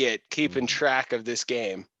idiot keeping track of this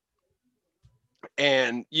game.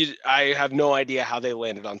 And I have no idea how they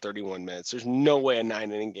landed on 31 minutes. There's no way a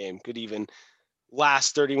 9-inning game could even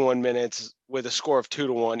last 31 minutes with a score of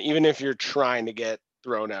 2-1, even if you're trying to get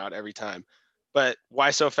thrown out every time. But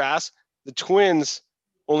why so fast? The Twins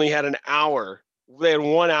only had an hour. They had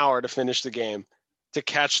 1 hour to finish the game to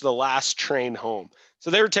catch the last train home. So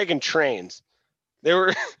they were taking trains. They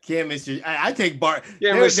were can't miss your. I take Bart.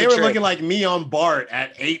 They were looking like me on Bart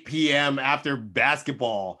at 8 p.m. after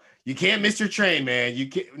basketball. You can't miss your train, man. You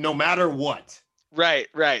can't, no matter what. Right,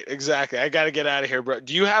 exactly. I got to get out of here, bro.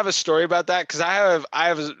 Do you have a story about that? Because I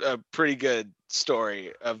have a pretty good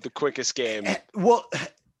story of the quickest game. Well,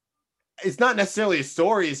 it's not necessarily a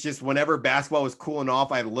story. It's just whenever basketball was cooling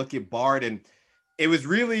off, I'd look at Bart, and it was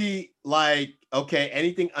really like, okay,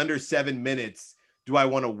 anything under 7 minutes, do I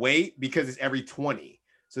want to wait? Because it's every 20.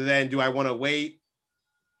 So then do I want to wait,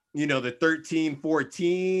 the 13,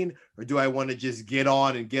 14, or do I want to just get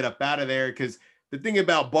on and get up out of there? Because the thing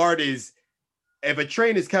about Bart is if a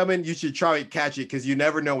train is coming, you should try to catch it because you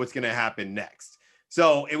never know what's going to happen next.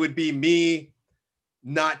 So it would be me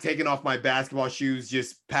not taking off my basketball shoes,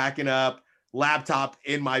 just packing up, laptop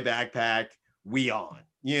in my backpack, we on,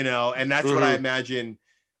 and that's what I imagine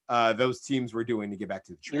those teams were doing to get back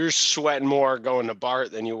to the train. You're sweating more going to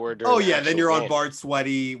Bart than you were during the then you're game. on Bart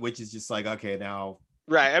sweaty, which is just like, okay, now.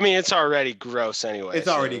 Right. I mean, it's already gross anyway. It's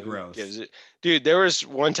already gross. Dude, there was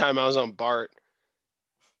one time I was on Bart.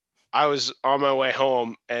 I was on my way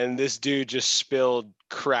home, and this dude just spilled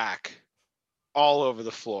crack all over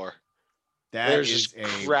the floor. There's just a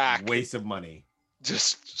crack. Waste of money.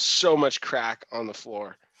 Just so much crack on the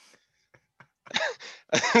floor.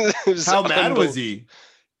 How mad was he?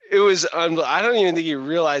 It was I don't even think he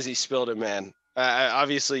realized he spilled it, man.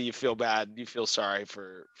 Obviously, you feel bad. You feel sorry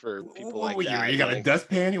for people like that. You got a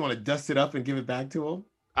dustpan? You want to dust it up and give it back to him?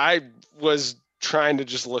 I was trying to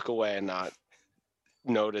just look away and not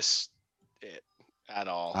notice it at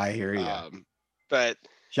all. I hear you. But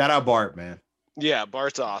shout out Bart, man. Yeah,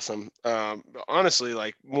 Bart's awesome. Honestly,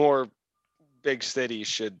 like more big cities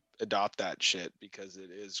should adopt that shit because it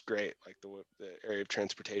is great, like the area of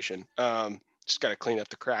transportation. Just got to clean up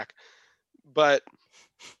the crack. But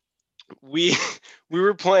we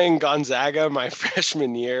were playing Gonzaga my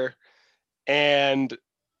freshman year, and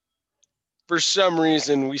for some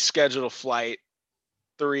reason we scheduled a flight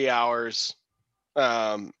 3 hours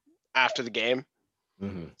after the game.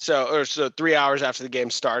 Mm-hmm. So 3 hours after the game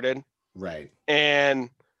started. Right. And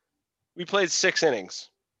we played 6 innings.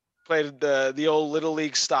 Played the old Little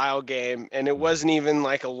League style game, and it wasn't even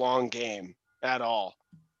like a long game at all.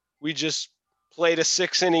 We just played a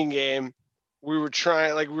 6-inning game. We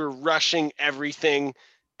were rushing everything.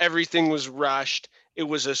 Everything was rushed. It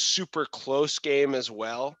was a super close game as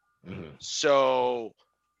well. Mm-hmm. So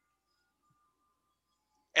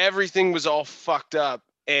everything was all fucked up,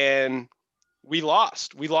 and we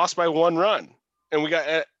lost. We lost by 1 run,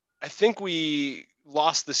 and I think we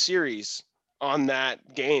lost the series on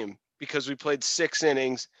that game because we played 6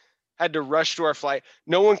 innings, had to rush to our flight.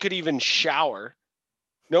 No one could even shower.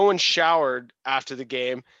 No one showered after the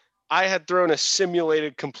game. I had thrown a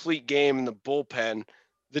simulated complete game in the bullpen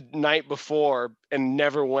the night before and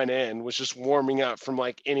never went in, was just warming up from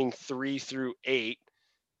like inning 3 through 8,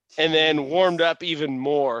 and then warmed up even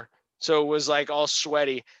more. So it was like all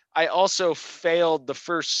sweaty. I also failed the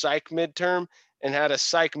first psych midterm and had a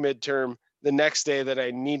psych midterm the next day that I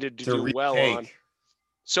needed to do well on.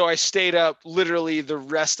 So I stayed up literally the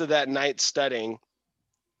rest of that night studying.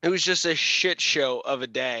 It was just a shit show of a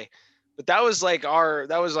day. But that was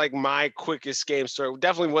like my quickest game story. It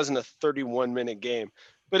definitely wasn't a 31-minute game.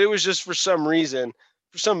 But it was just for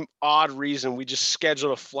some odd reason, we just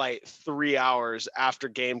scheduled a flight 3 hours after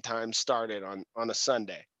game time started on a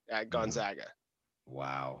Sunday at Gonzaga.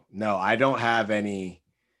 Wow. No, I don't have any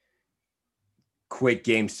quick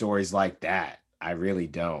game stories like that. I really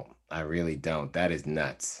don't. That is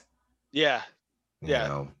nuts. Yeah. You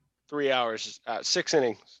know? 3 hours, 6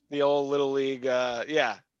 innings, the old Little League.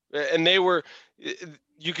 Yeah. And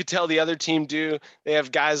you could tell the other team they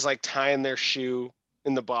have guys like tying their shoe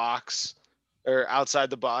in the box or outside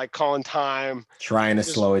the box, like calling time. Trying to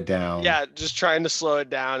slow it down. Yeah. Just trying to slow it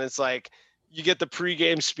down. It's like, you get the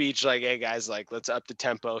pregame speech, like, hey guys, like, let's up the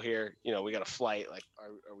tempo here. We got a flight. Like,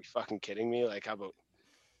 are we fucking kidding me? Like, how about?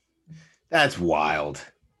 That's wild.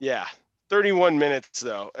 Yeah. 31 minutes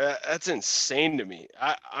though. That's insane to me.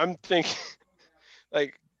 I'm thinking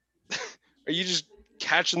like, are you just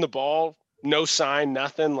catching the ball? No sign,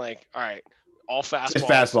 nothing. Like, all right, all fastballs. Just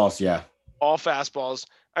fastballs. Yeah. All fastballs.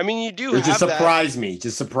 I mean, you do. Just surprise me.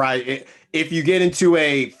 Just surprise. If you get into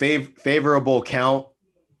a favorable count,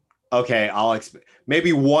 okay, I'll expect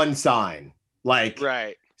maybe one sign, like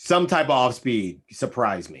right, some type of off speed.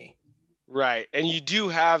 Surprise me. Right, and you do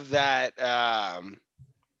have that.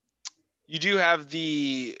 You do have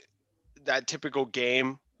that typical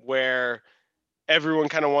game where everyone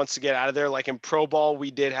kind of wants to get out of there. Like in pro ball,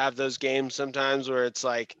 we did have those games sometimes where it's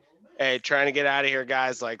like, hey, trying to get out of here,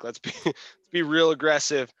 guys. Like, let's be real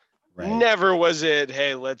aggressive. Right. Never was it,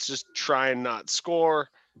 hey, let's just try and not score.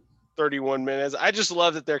 31 minutes. I just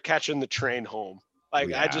love that they're catching the train home. Like,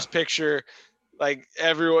 yeah. I just picture like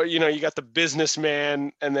everyone, you got the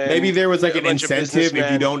businessman, and then maybe there was like a an bunch of incentive. If you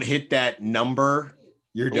businessmen. don't hit that number,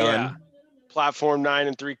 you're done. Yeah. Platform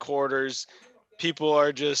 9 3/4. People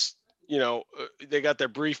are just, they got their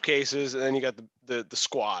briefcases, and then you got the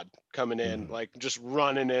squad coming in, like just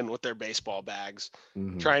running in with their baseball bags,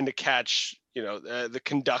 trying to catch, the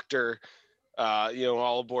conductor,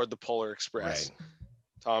 all aboard the Polar Express, Right.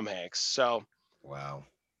 Tom Hanks. So, wow.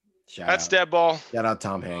 That's dead ball. Shout out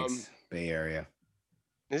Tom Hanks, Bay Area.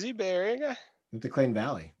 Is he Bay Area guy? With the Clayton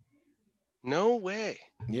Valley. No way.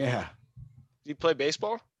 Yeah. Did he play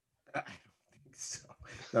baseball? I don't think so.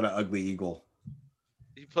 Not an ugly eagle.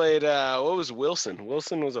 He played, what was Wilson?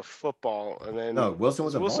 Wilson was a football, and then No, Wilson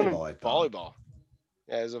was a volleyball. I thought. Volleyball.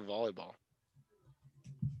 Yeah, it was a volleyball.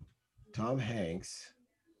 Tom Hanks.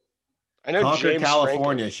 I know Concord, James California.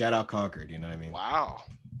 Franklin. Shout out Concord. You know what I mean? Wow.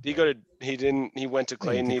 Did he went to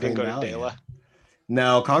Clayton. He didn't go to Valley, Dela. yeah.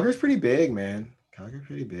 No, Concord's pretty big, man. Concord's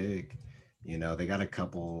pretty big. They got a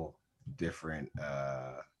couple different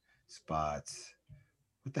spots.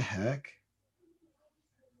 What the heck?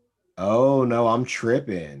 Oh no, I'm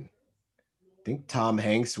tripping. I think Tom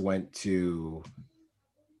Hanks went to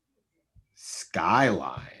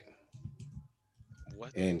Skyline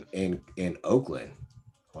What? in Oakland.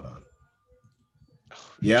 Hold on. Oh,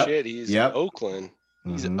 Yep. Shit, he's Yep. Oakland.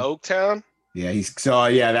 He's Mhm. Oaktown.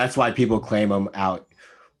 Yeah, that's why people claim him out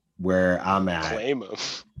where I'm at. Claim him.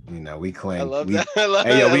 We claim. I love we, that. I love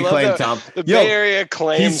Hey, yo, that. we I love claim that. Tom. The Yo, Bay Area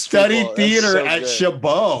claims. he studied people. That's theater so at good.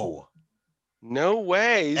 Chabot. No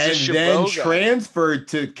way. He's And a Chabot then guy. transferred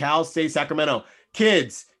to Cal State Sacramento.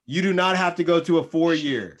 Kids, you do not have to go to a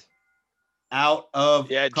 4-year out of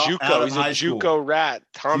JUCO. out of He's a high school. JUCO rat.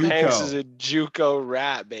 Tom Hanks JUCO. is a JUCO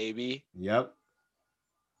rat, baby. Yep.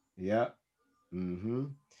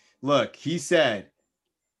 Look, he said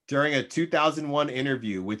during a 2001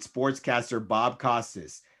 interview with sportscaster Bob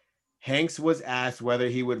Costas, Hanks was asked whether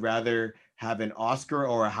he would rather have an Oscar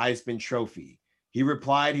or a Heisman Trophy. He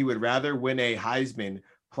replied he would rather win a Heisman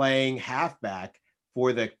playing halfback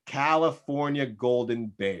for the California Golden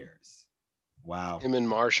Bears. Wow. Him and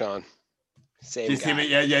Marshawn. Same Just guy. him,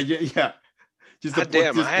 yeah. Just God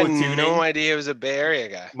damn, just I had platooning. no idea he was a Bay Area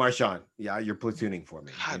guy. Marshawn, yeah, you're platooning for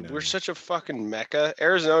me. God, You know. we're such a fucking mecca.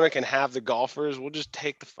 Arizona can have the golfers. We'll just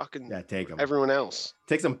take the fucking Yeah, take them. everyone else.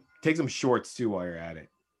 Take some shorts too while you're at it.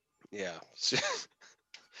 Yeah.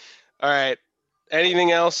 All right.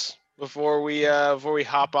 Anything else before we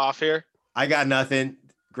hop off here? I got nothing.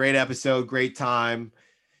 Great episode, great time.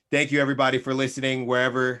 Thank you everybody for listening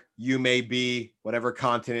wherever you may be, whatever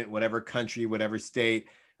continent, whatever country, whatever state.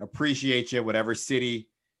 Appreciate you, whatever city,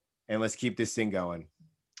 and let's keep this thing going.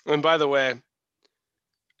 And by the way,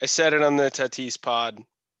 I said it on the Tatis pod.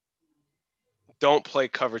 Don't play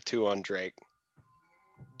cover 2 on Drake.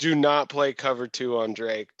 Do not play cover 2 on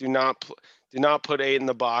Drake. Do not put 8 in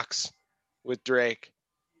the box with Drake,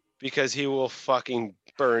 because he will fucking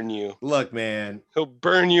burn you. Look, man. He'll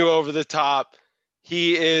burn you over the top.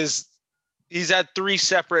 He's had 3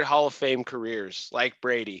 separate Hall of Fame careers, like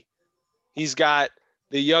Brady. He's got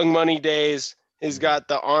the Young Money days, he's got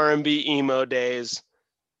the R&B emo days,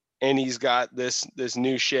 and he's got this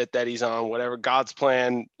new shit that he's on, whatever, God's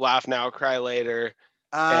Plan, Laugh Now, Cry Later.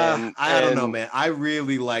 I don't know, man. I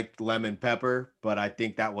really liked Lemon Pepper, but I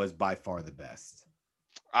think that was by far the best.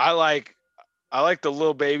 I like the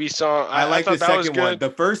Lil Baby song. I like thought the that was second one. good. The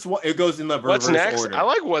first one, it goes in the What's reverse next? order. I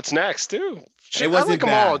like What's Next too. It wasn't I like bad.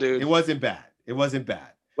 them all, dude. It wasn't bad.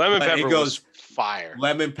 Lemon but Pepper it goes was fire.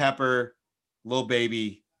 Lemon Pepper, Lil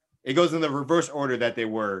Baby. It goes in the reverse order that the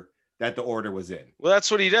order was in. Well,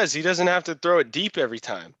 that's what he does. He doesn't have to throw it deep every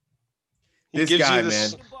time. This guy, man.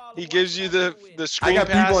 He gives you the I screen got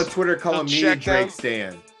pass. people on Twitter calling He'll me a check Drake down.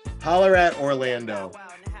 stan. Holler at Orlando.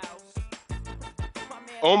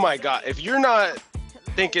 Oh my God. If you're not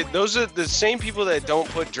thinking, those are the same people that don't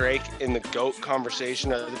put Drake in the GOAT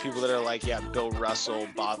conversation are the people that are like, yeah, Bill Russell,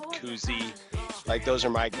 Bob Cousy. Like, those are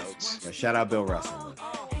my GOATs. Yeah, shout out Bill Russell.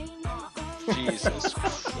 Jesus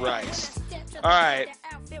Christ. All right.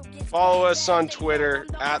 Follow us on Twitter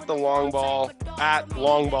at the Longball, at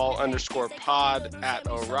Longball_pod, at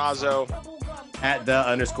Orazo. At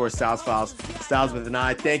 _Styles Files. Styles with an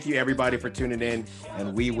I. Thank you everybody for tuning in,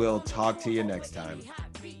 and we will talk to you next time.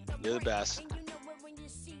 You're the best.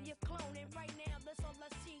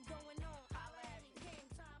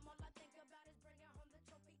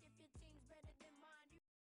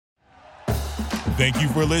 Thank you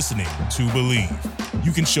for listening to Believe.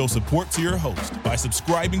 You can show support to your host by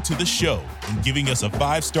subscribing to the show and giving us a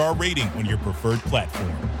 5-star rating on your preferred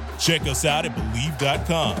platform. Check us out at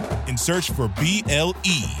Believe.com and search for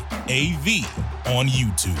BLEAV on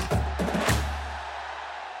YouTube.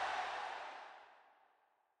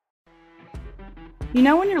 You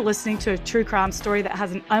know when you're listening to a true crime story that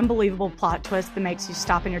has an unbelievable plot twist that makes you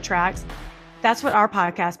stop in your tracks? That's what our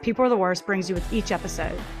podcast, People Are the Worst, brings you with each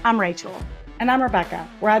episode. I'm Rachel. And I'm Rebecca.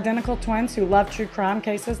 We're identical twins who love true crime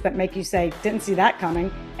cases that make you say, didn't see that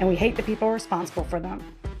coming, and we hate the people responsible for them.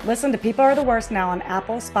 Listen to People Are the Worst now on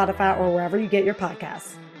Apple, Spotify, or wherever you get your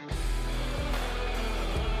podcasts.